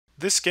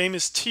This game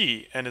is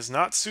T and is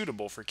not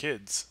suitable for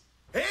kids.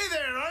 Hey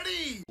there,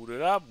 Artie! Boot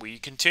it up. We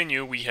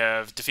continue. We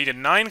have defeated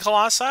 9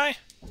 Colossi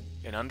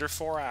in under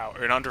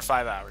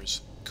 5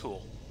 hours.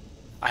 Cool.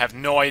 I have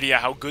no idea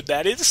how good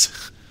that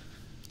is.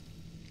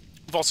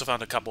 We've also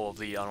found a couple of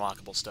the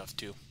unlockable stuff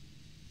too.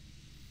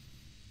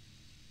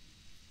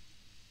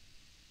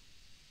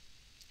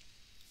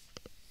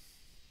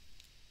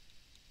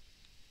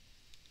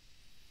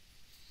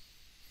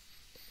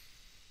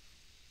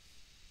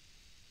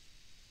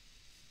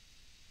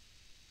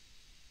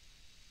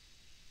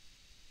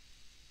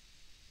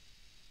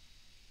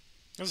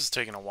 This is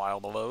taking a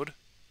while to load.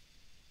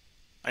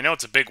 I know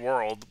it's a big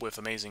world with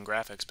amazing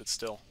graphics, but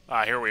still.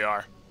 Ah, here we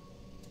are.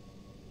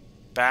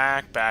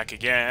 Back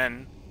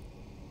again.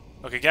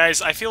 Okay,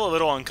 guys, I feel a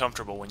little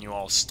uncomfortable when you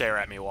all stare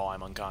at me while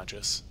I'm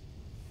unconscious.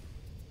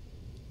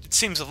 It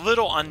seems a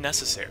little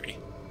unnecessary.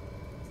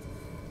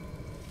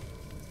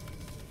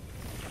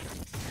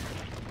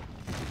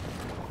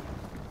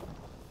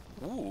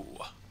 Ooh.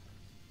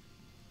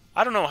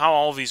 I don't know how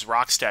all these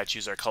rock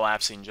statues are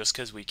collapsing just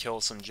because we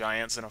kill some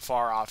giants in a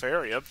far-off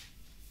area,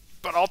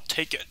 but I'll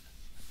take it.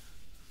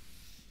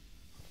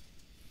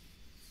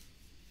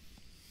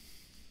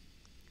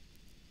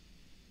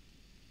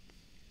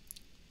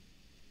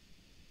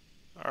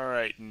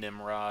 Alright,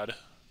 Nimrod.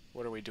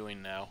 What are we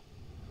doing now?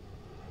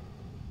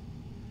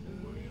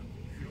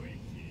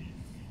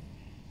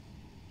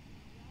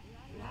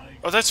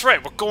 Oh, that's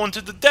right, we're going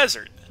to the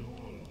desert!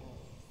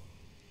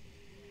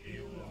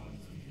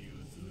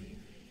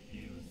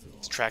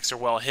 These tracks are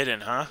well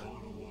hidden, huh?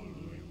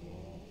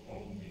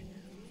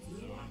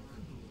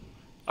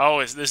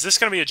 Oh, is this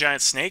gonna be a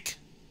giant snake?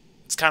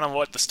 It's kind of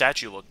what the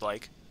statue looked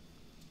like.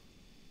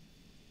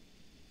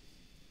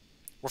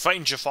 We're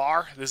fighting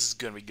Jafar? This is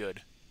gonna be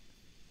good.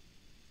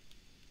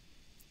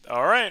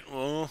 Alright,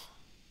 well...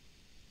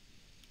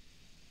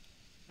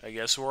 I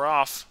guess we're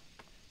off.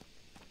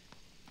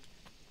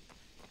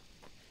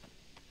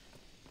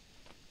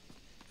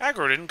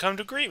 Aggro didn't come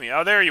to greet me.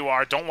 Oh, there you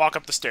are. Don't walk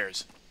up the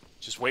stairs.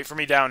 Just wait for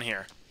me down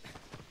here.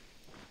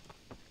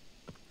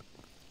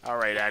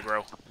 Alright,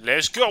 Aggro.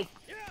 Let's go!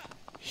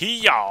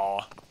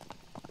 Hee-yaw!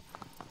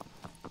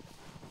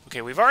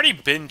 Okay, we've already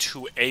been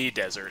to a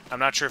desert. I'm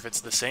not sure if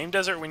it's the same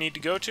desert we need to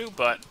go to,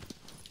 but...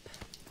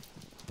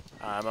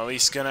 I'm at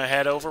least gonna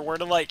head over where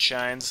the light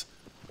shines.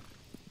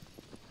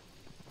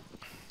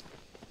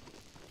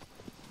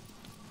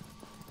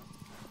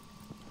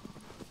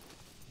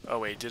 Oh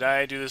wait, did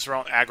I do this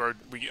wrong? Aggro,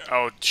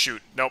 oh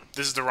shoot, nope,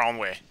 this is the wrong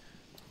way.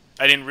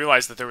 I didn't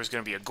realize that there was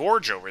gonna be a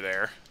gorge over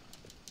there.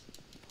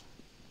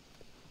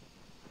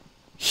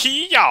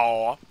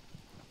 Hee-yaw!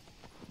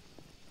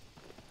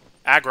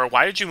 Aggro,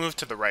 why did you move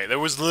to the right? There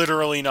was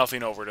literally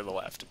nothing over to the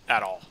left.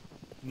 At all.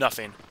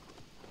 Nothing.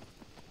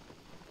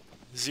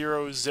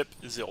 Zero zip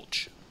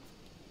zilch.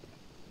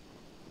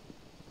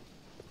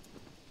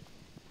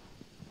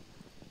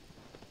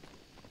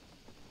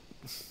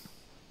 I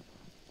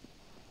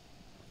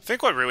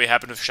think what really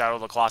happened with Shadow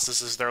of the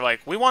Colossus is they're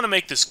like, we want to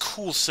make this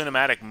cool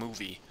cinematic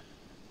movie.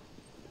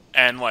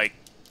 And like,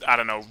 I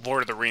don't know,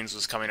 Lord of the Rings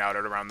was coming out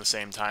at around the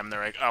same time.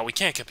 They're like, oh, we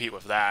can't compete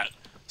with that.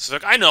 So they're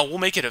like, I know, we'll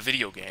make it a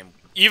video game.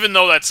 Even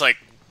though that's like,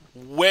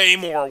 way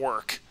more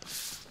work.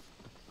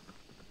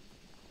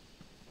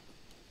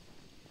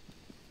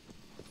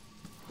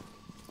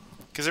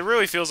 Because it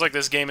really feels like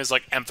this game is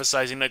like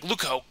emphasizing, like,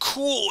 look how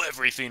cool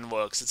everything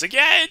looks. It's like,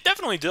 yeah, it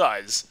definitely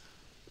does.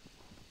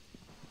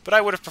 But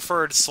I would have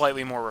preferred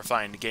slightly more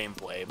refined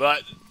gameplay,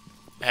 but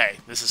hey,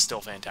 this is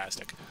still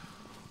fantastic.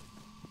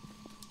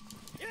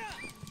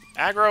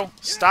 Aggro,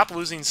 stop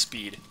losing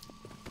speed.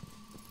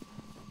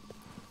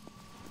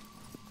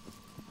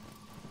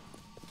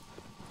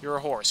 You're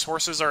a horse.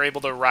 Horses are able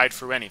to ride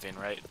through anything,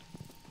 right?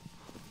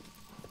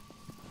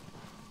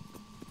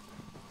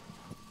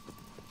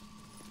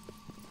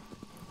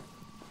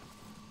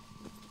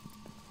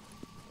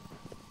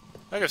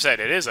 Like I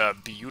said, it is a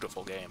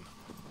beautiful game.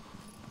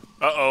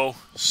 Uh-oh,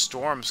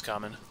 storm's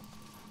coming.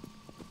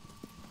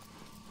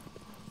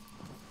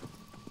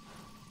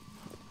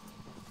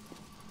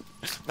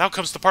 Now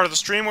comes the part of the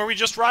stream where we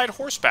just ride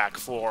horseback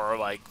for,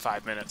 like,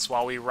 5 minutes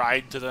while we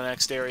ride to the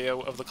next area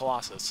of the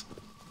Colossus.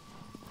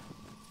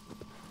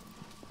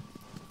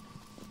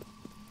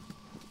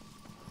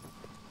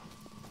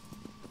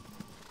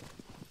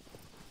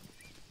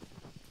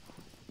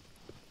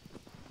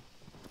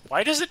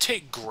 Why does it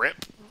take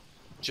grip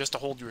just to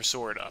hold your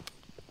sword up?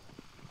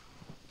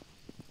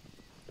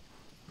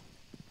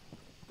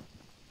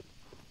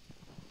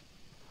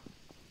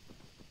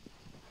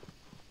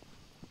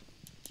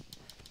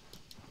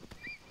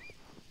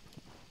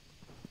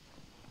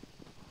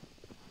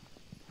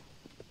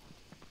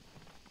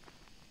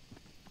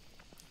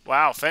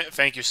 Wow,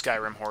 thank you,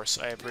 Skyrim Horse.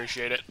 I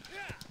appreciate it.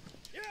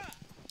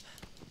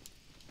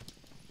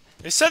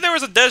 They said there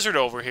was a desert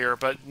over here,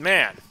 but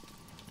man,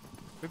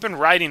 we've been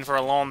riding for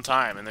a long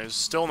time, and there's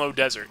still no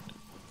desert.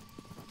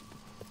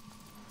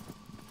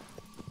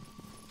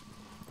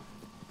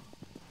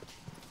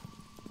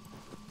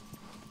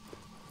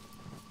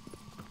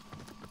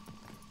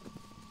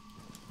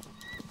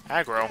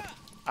 Aggro,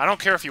 I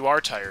don't care if you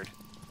are tired.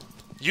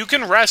 You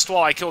can rest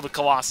while I kill the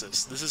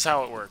Colossus. This is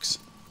how it works.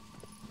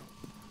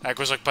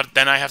 Aggro's like, but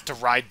then I have to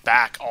ride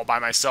back all by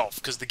myself,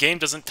 because the game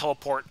doesn't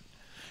teleport...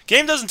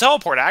 Game doesn't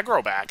teleport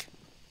Aggro back.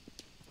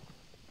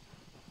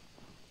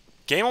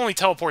 Game only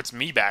teleports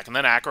me back, and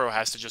then Aggro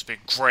has to just be,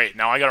 great,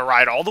 now I gotta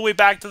ride all the way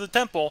back to the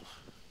temple,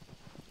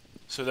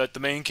 so that the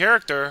main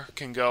character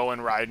can go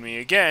and ride me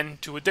again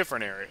to a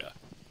different area.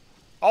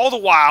 All the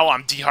while,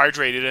 I'm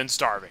dehydrated and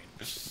starving.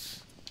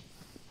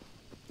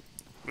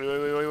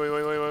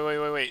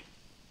 Wait.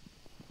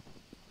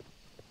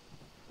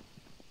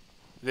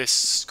 This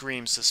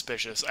screams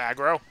suspicious.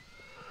 Aggro?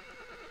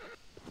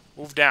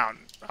 Move down.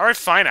 Alright,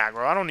 fine,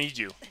 Aggro. I don't need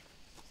you.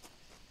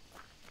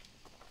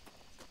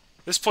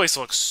 This place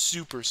looks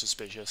super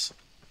suspicious.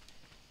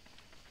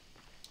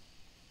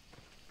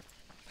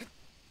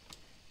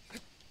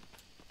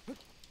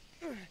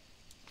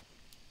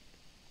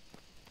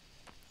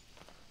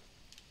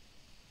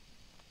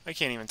 I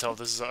can't even tell if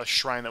this is a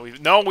shrine that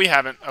we've... No, we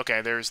haven't.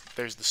 Okay, there's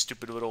the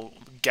stupid little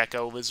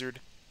gecko lizard.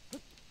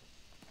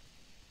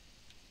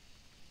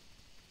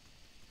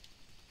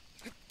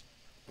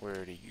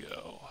 Where'd he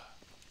go?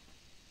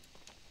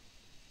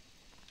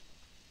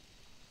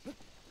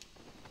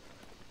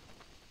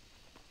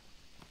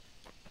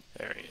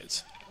 There he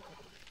is.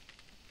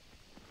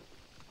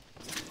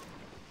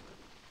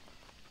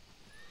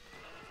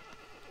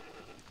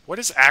 What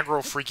is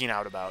Aggro freaking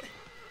out about?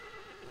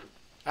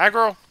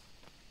 Aggro?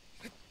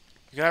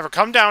 You can either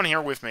come down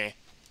here with me,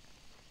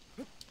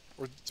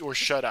 or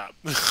shut up.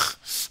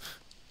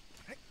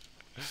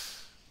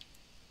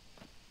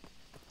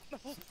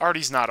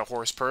 Artie's not a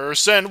horse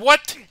person.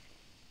 What?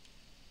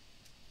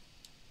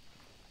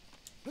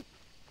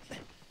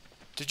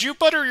 Did you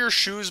butter your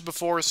shoes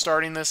before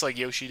starting this like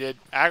Yoshi did?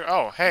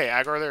 Oh, hey,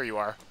 Aggro, there you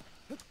are.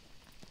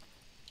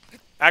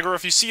 Aggro,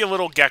 if you see a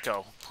little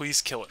gecko, please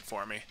kill it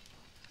for me.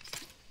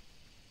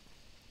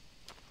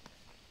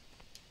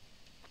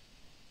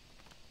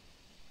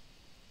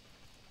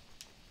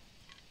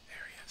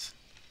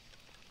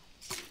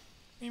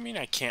 What do you mean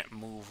I can't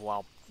move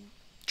while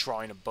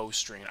drawing a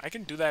bowstring? I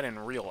can do that in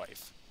real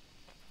life.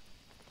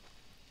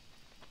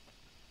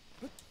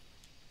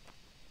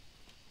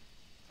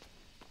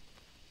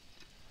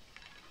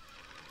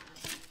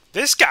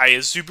 This guy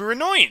is super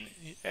annoying.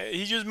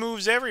 He just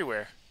moves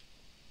everywhere.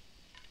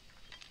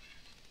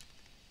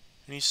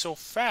 And he's so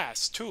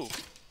fast, too.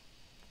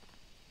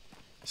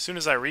 As soon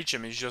as I reach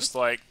him, he's just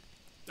like,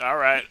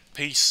 alright,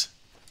 peace.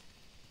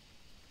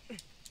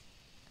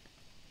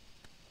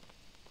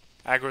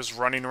 Aggro's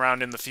running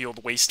around in the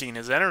field wasting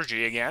his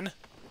energy again.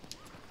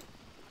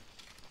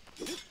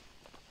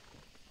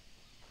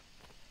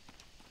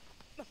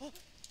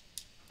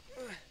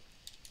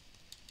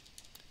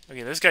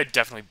 Okay, this guy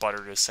definitely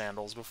buttered his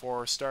sandals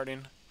before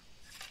starting.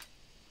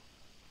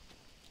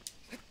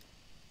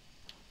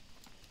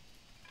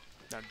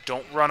 Now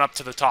don't run up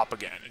to the top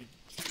again.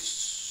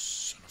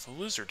 Son of a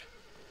lizard.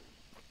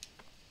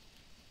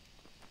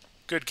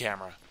 Good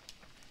camera.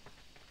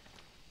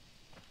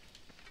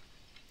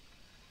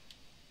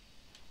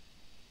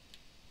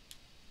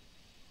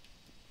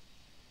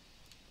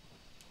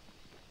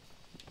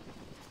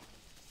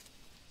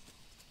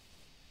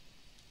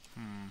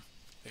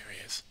 There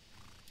he is.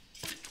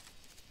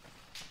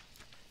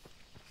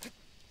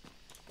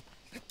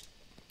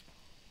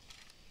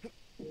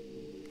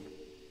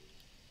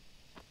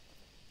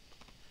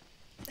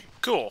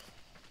 Cool.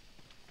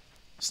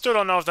 Still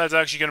don't know if that's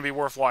actually going to be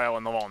worthwhile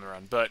in the long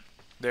run, but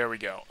there we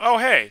go. Oh,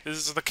 hey, this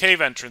is the cave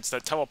entrance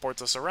that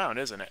teleports us around,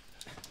 isn't it?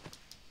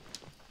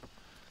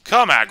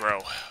 Come,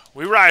 Aggro.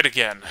 We ride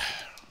again.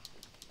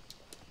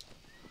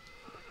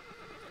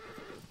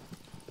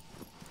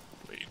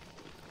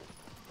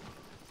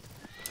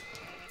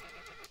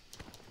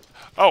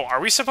 Oh,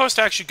 are we supposed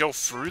to actually go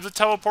through the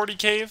teleporty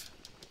cave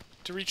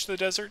to reach the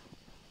desert?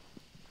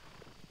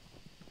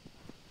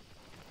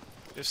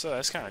 If so,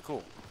 that's kind of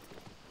cool.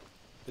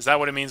 Is that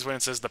what it means when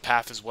it says the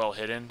path is well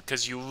hidden?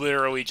 Because you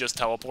literally just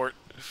teleport?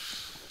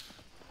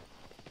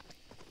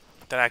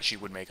 That actually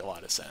would make a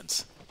lot of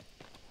sense.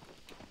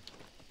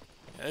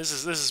 Yeah,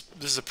 this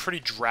is a pretty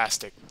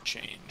drastic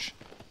change.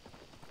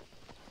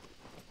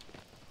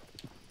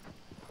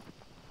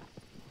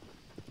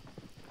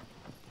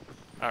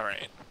 All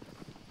right.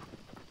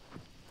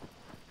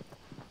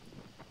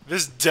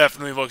 This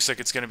definitely looks like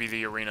it's going to be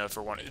the arena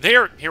for one.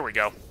 Here we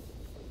go.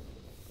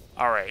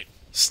 Alright.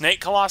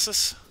 Snake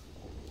Colossus?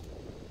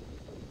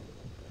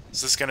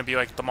 Is this going to be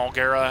like the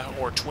Molgera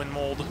or Twin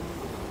Mold?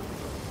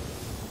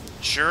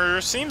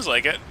 Sure seems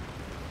like it.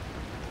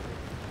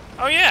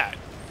 Oh yeah.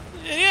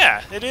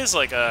 Yeah, it is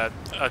like a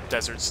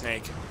desert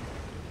snake.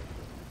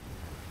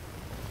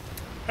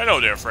 Hello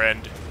there,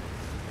 friend.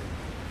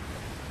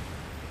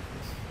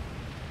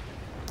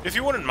 If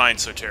you wouldn't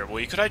mind so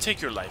terribly, could I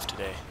take your life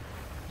today?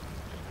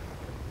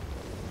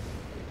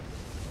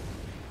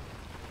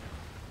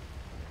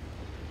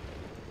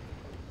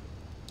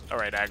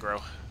 Alright,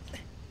 Aggro.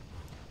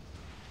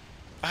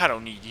 I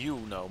don't need you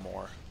no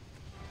more.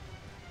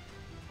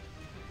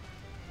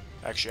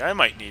 Actually, I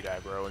might need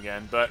aggro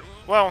again, but,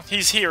 well,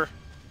 he's here.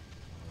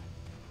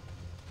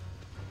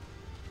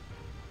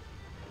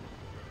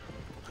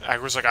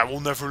 Aggro's like, I will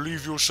never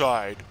leave your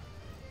side.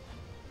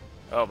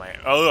 Oh my,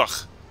 ugh.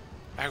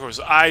 Aggro's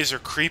eyes are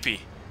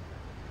creepy.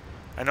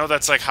 I know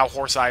that's like how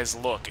horse eyes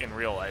look in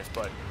real life,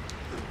 but...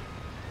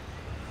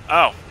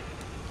 Oh.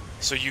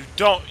 So you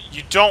don't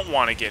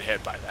want to get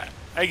hit by that.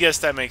 I guess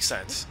that makes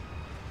sense.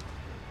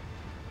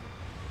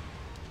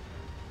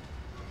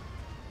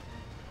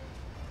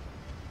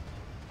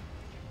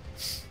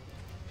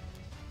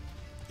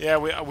 Yeah,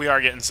 we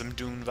are getting some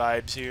Dune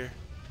vibes here.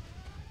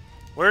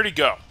 Where'd he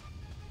go?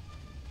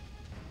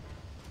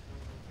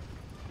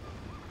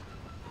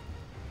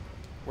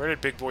 Where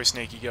did Big Boy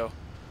Snakey go?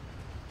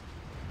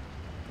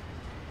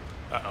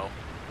 Uh-oh.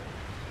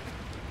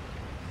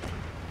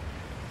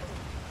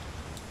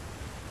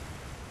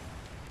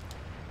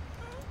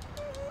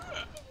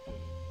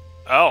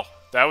 Oh,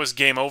 that was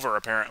game over,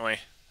 apparently.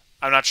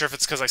 I'm not sure if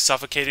it's because I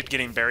suffocated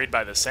getting buried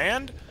by the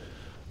sand,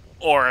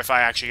 or if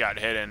I actually got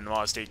hit and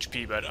lost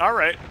HP, but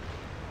alright.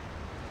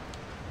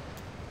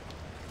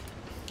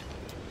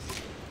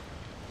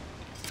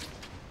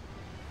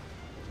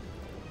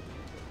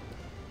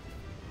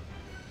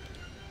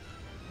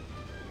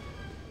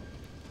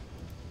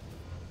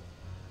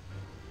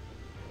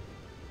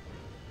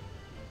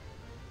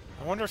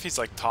 I wonder if he's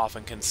like Toph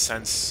and can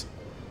sense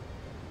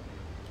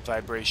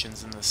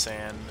vibrations in the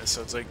sand,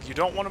 so it's like, you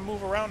don't want to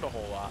move around a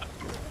whole lot.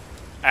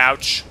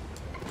 Ouch.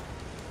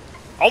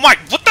 Oh my,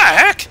 what the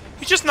heck?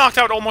 He just knocked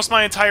out almost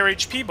my entire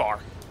HP bar.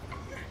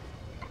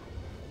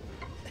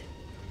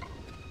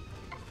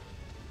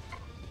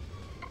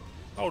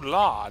 Oh,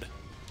 Lord.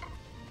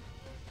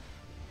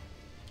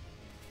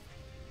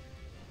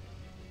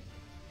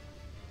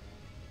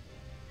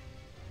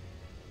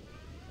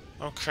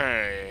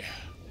 Okay.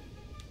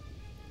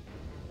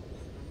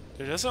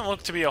 There doesn't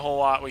look to be a whole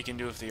lot we can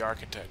do with the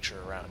architecture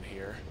around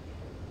here.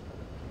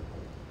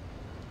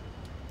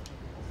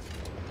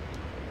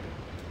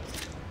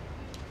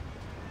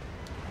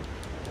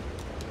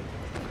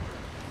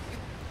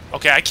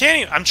 Okay, I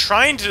can't even... I'm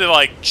trying to,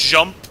 like,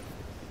 jump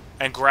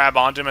and grab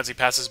onto him as he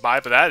passes by,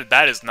 but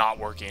that is not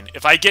working.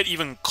 If I get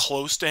even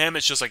close to him,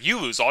 it's just like, you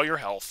lose all your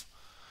health.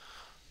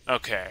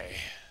 Okay.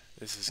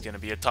 This is gonna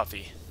be a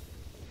toughie.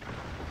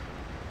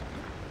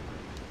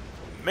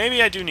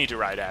 Maybe I do need to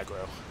ride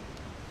aggro.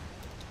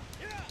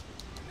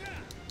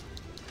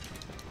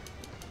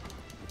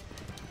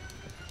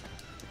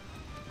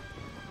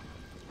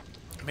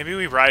 Maybe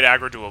we ride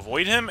aggro to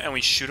avoid him, and we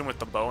shoot him with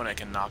the bow, and I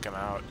can knock him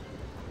out.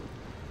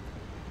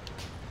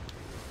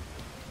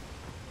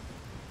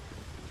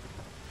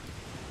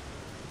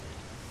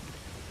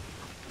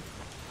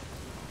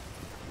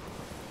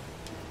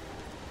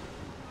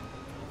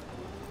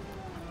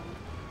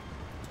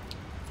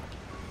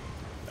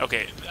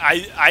 Okay,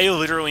 I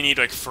literally need,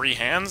 like, free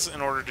hands in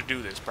order to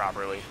do this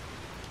properly.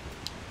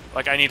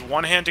 Like, I need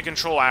one hand to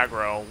control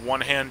aggro, one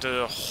hand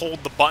to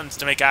hold the buttons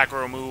to make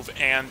aggro move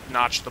and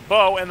notch the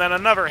bow, and then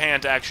another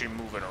hand to actually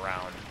move it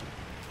around.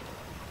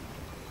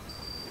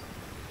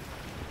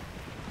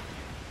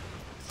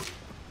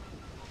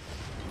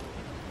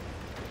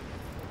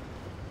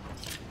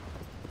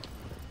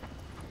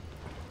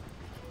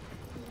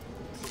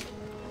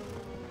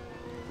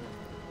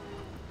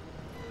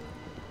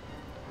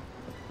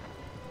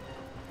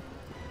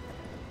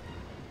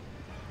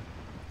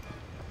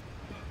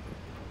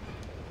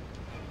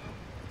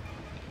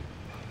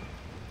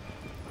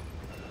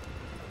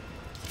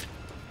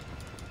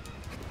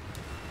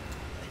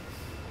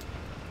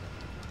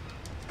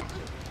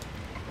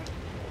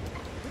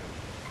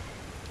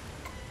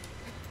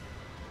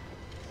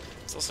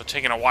 It's also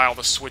taking a while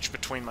to switch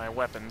between my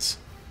weapons.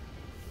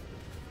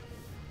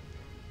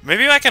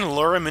 Maybe I can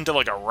lure him into,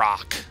 like, a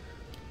rock.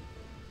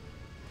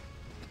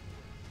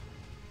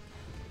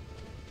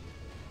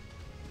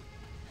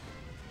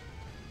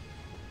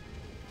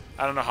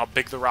 I don't know how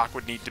big the rock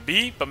would need to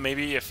be, but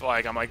maybe if,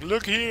 like, I'm like,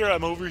 look here,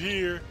 I'm over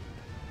here.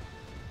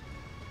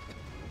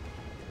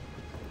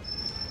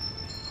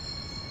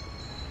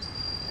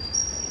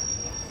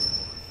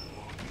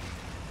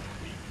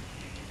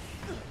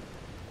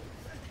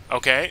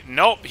 Okay,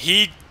 nope,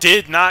 he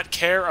did not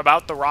care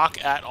about the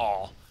rock at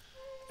all.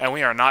 And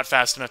we are not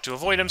fast enough to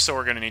avoid him, so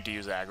we're going to need to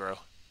use aggro.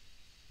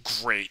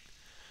 Great.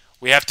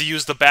 We have to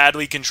use the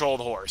badly controlled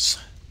horse.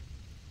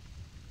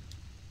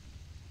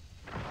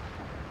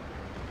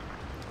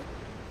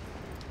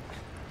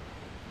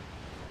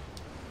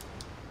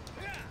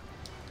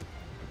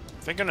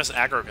 Thank goodness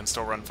aggro can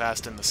still run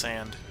fast in the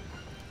sand.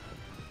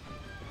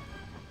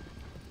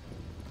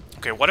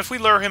 Okay, what if we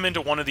lure him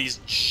into one of these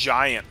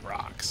giant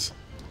rocks?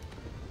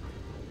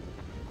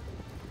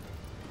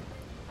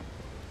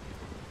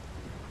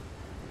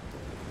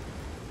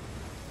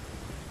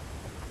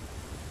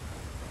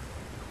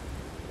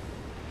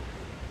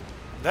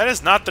 That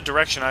is not the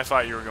direction I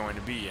thought you were going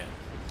to be in.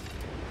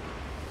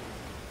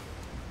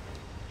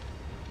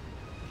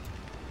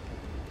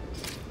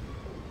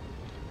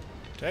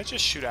 Did I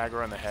just shoot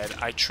aggro in the head?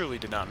 I truly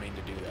did not mean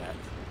to do that.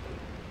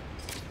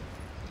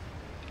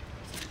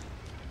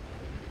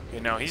 You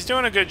know, he's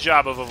doing a good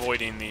job of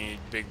avoiding the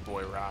big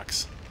boy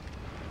rocks.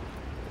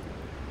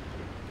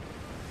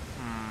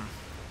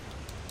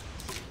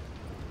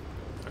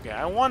 Okay,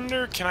 I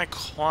wonder, can I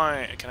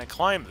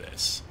climb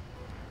this?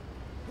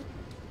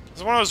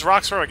 It's one of those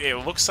rocks where, like, it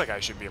looks like I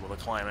should be able to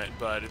climb it,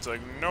 but it's like,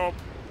 nope.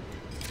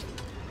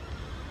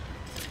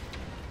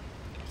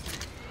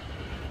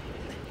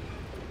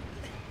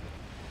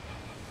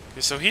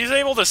 Okay, so he's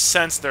able to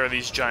sense there are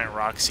these giant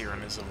rocks here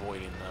and is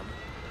avoiding them.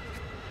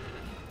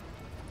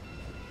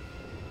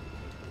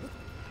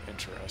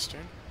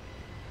 Interesting.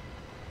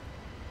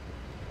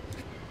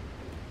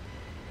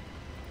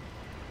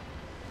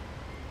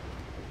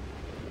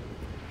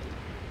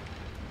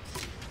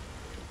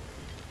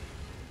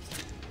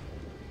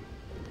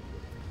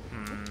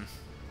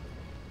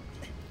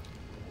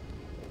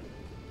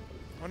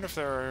 I wonder if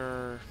there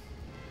are...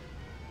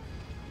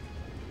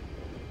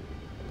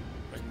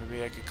 Like,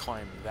 maybe I could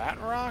climb that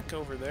rock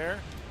over there?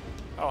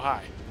 Oh,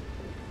 hi.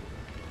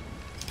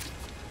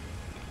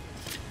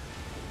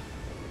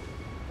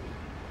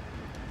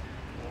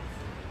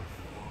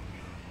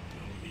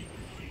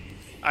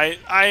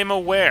 I am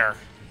aware.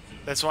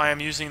 That's why I'm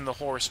using the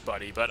horse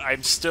buddy, but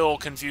I'm still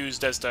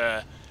confused as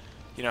to,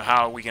 you know,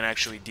 how we can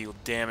actually deal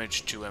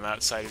damage to him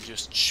outside of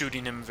just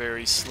shooting him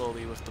very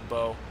slowly with the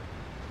bow.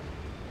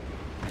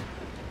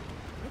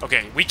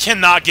 Okay, we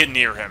cannot get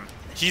near him.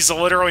 He's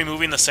literally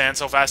moving the sand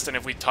so fast, and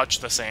if we touch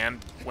the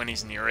sand when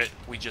he's near it,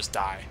 we just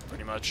die,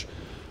 pretty much.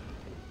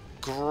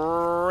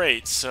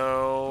 Great,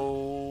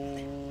 so...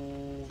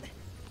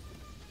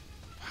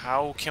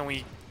 How can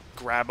we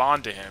grab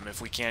onto him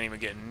if we can't even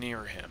get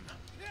near him?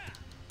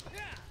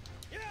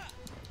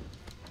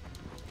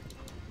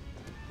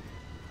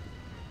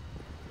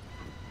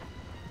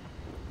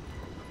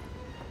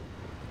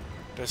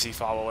 Does he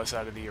follow us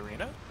out of the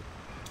arena?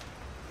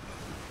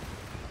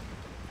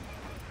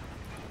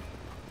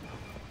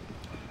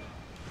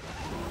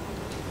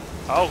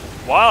 Oh,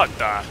 what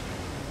the?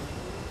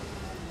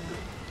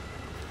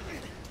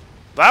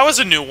 That was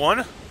a new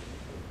one.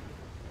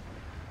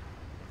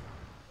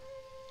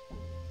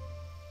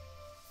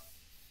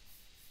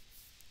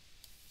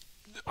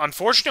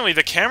 Unfortunately,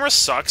 the camera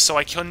sucks, so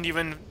I couldn't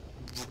even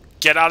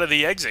get out of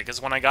the exit,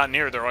 because when I got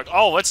near, they're like,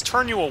 oh, let's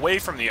turn you away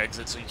from the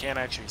exit so you can't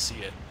actually see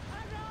it.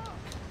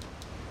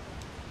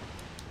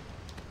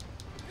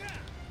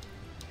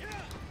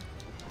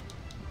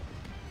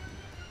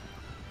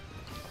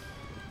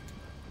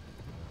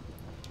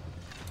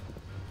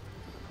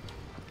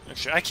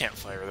 Actually, I can't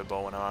fire the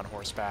bow when I'm on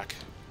horseback.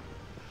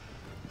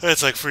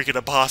 That's like freaking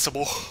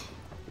impossible.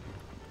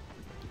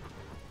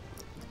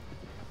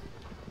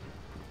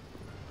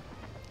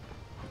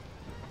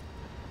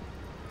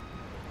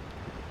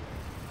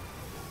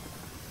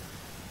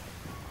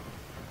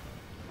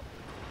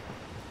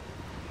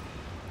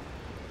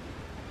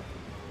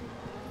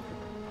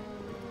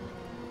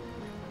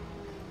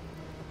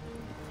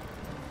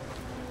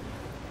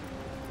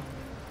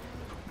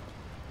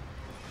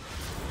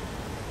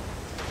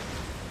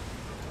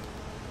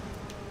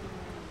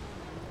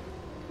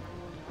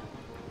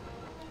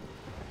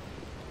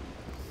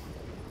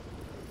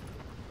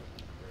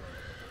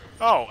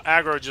 Oh,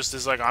 aggro just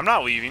is like, I'm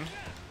not leaving.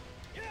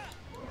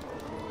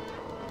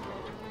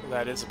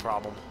 That is a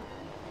problem.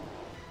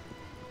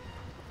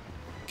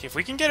 Okay, if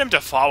we can get him to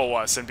follow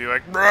us and be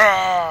like,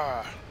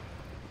 "Brah!"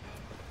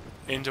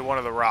 into one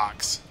of the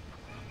rocks.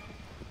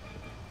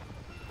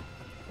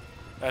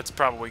 That's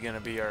probably going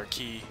to be our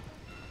key.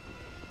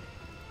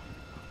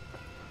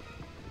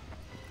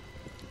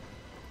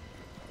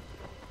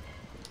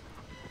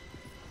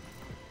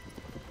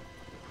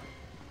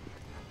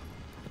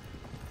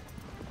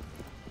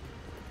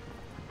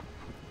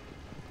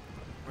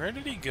 Where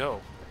did he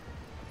go?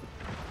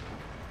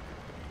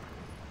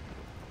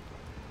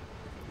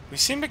 We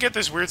seem to get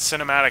this weird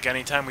cinematic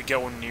anytime we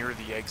go near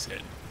the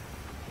exit.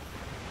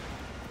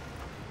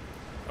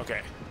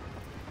 Okay.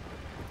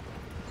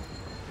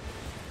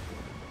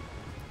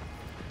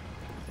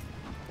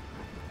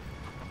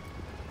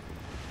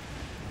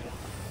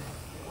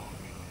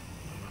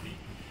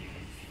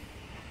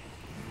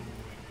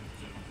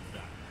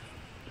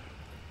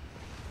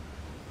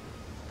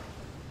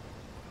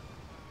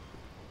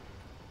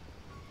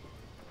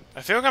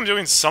 I feel like I'm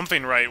doing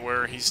something right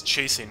where he's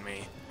chasing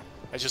me.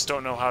 I just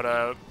don't know how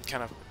to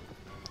kind of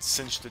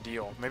cinch the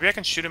deal. Maybe I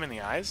can shoot him in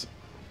the eyes?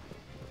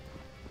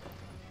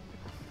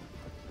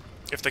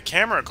 If the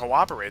camera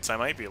cooperates, I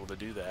might be able to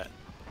do that.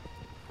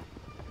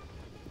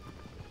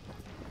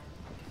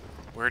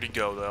 Where'd he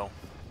go, though?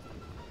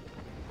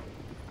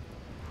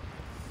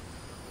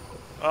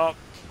 Oh.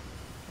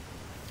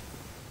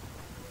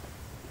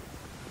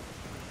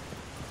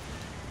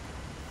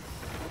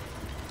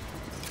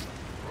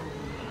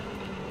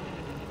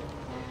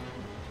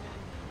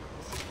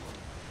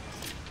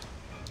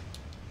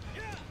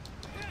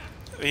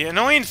 The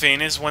annoying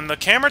thing is when the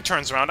camera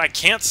turns around, I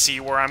can't see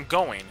where I'm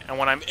going. And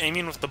when I'm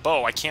aiming with the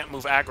bow, I can't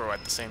move aggro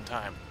at the same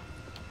time.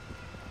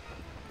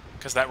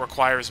 Because that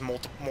requires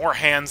more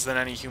hands than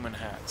any human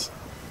has.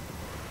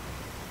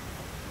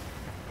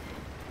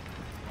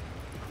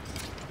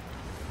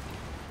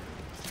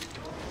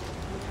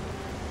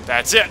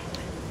 That's it!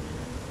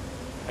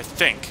 I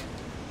think.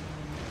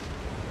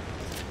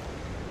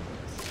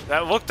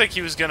 That looked like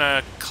he was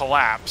gonna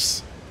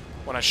collapse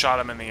when I shot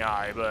him in the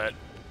eye, but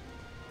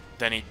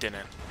then he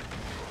didn't.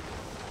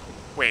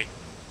 Wait.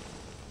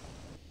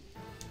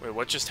 Wait,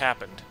 what just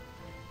happened?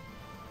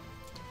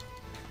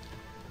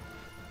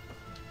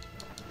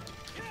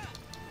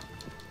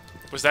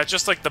 Was that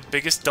just like the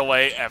biggest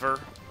delay ever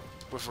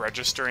with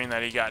registering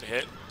that he got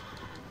hit?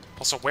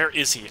 Also, where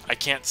is he? I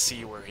can't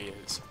see where he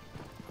is.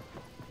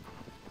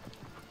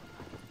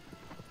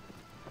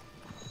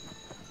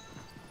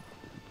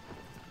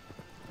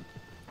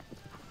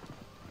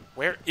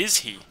 Where is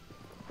he?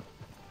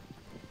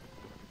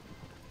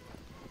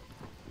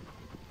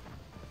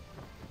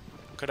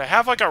 Could I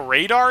have, like, a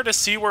radar to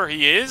see where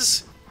he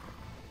is?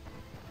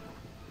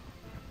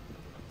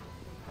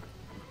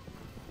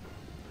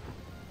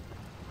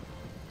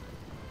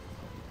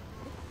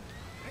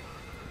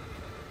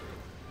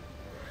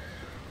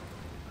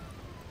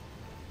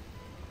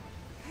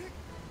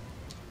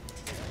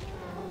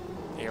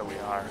 Here we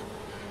are.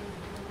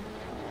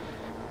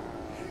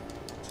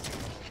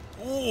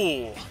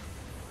 Ooh!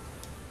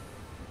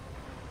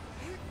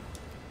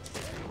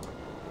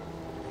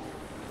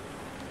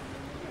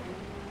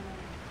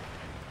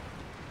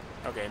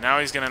 Okay, now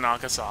he's gonna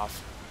knock us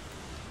off.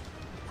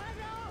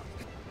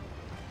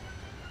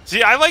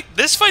 See, I like...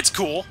 This fight's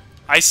cool.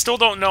 I still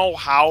don't know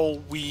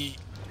how we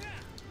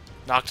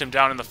knocked him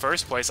down in the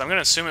first place. I'm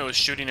gonna assume it was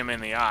shooting him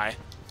in the eye.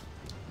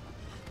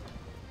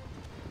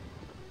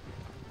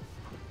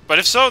 But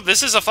if so,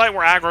 this is a fight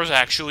where aggro's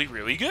actually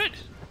really good.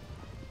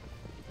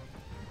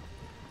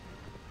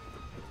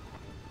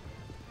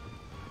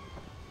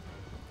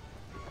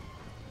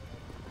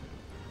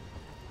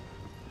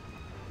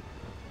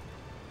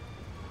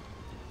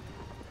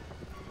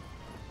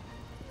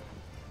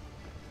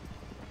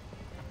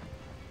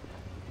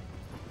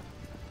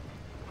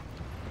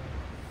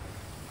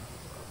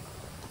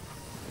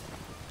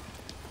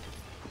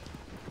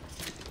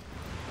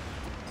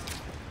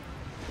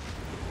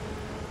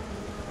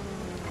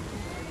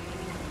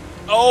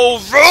 Oh,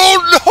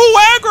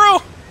 no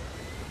aggro!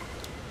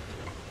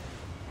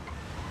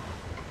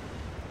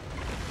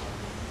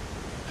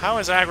 How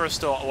is aggro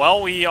still...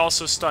 Well, we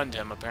also stunned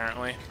him,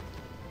 apparently.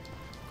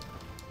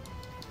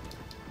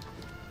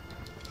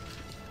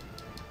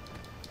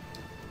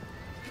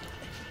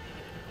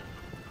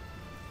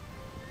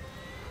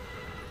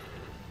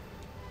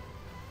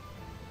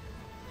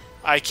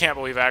 I can't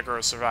believe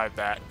aggro survived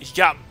that. He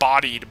got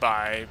bodied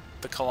by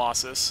the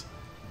Colossus.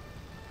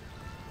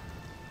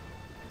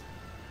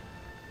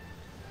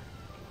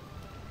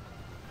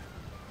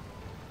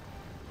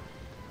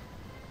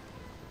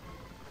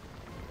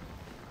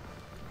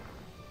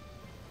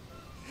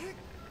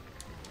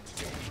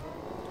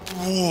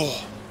 Whoa.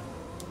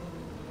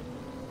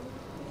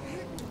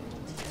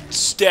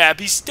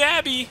 Stabby,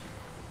 stabby.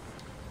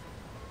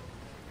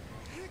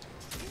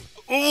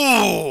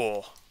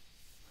 Ooh.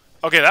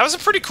 Okay, that was a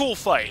pretty cool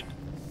fight.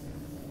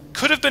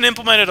 Could have been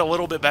implemented a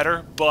little bit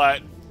better,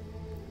 but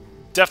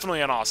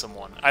definitely an awesome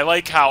one. I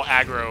like how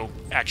aggro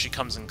actually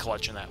comes in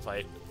clutch in that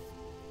fight.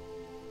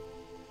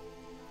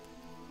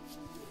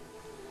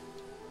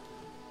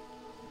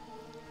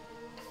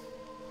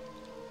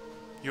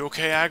 You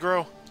okay,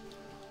 aggro?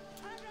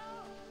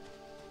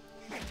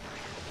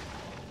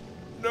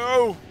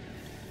 No!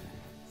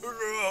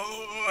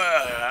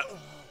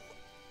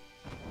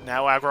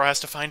 Now aggro has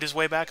to find his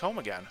way back home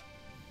again.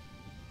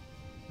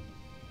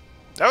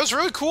 That was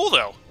really cool,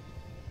 though.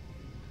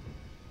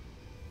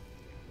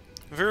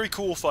 Very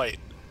cool fight.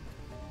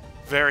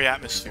 Very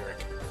atmospheric.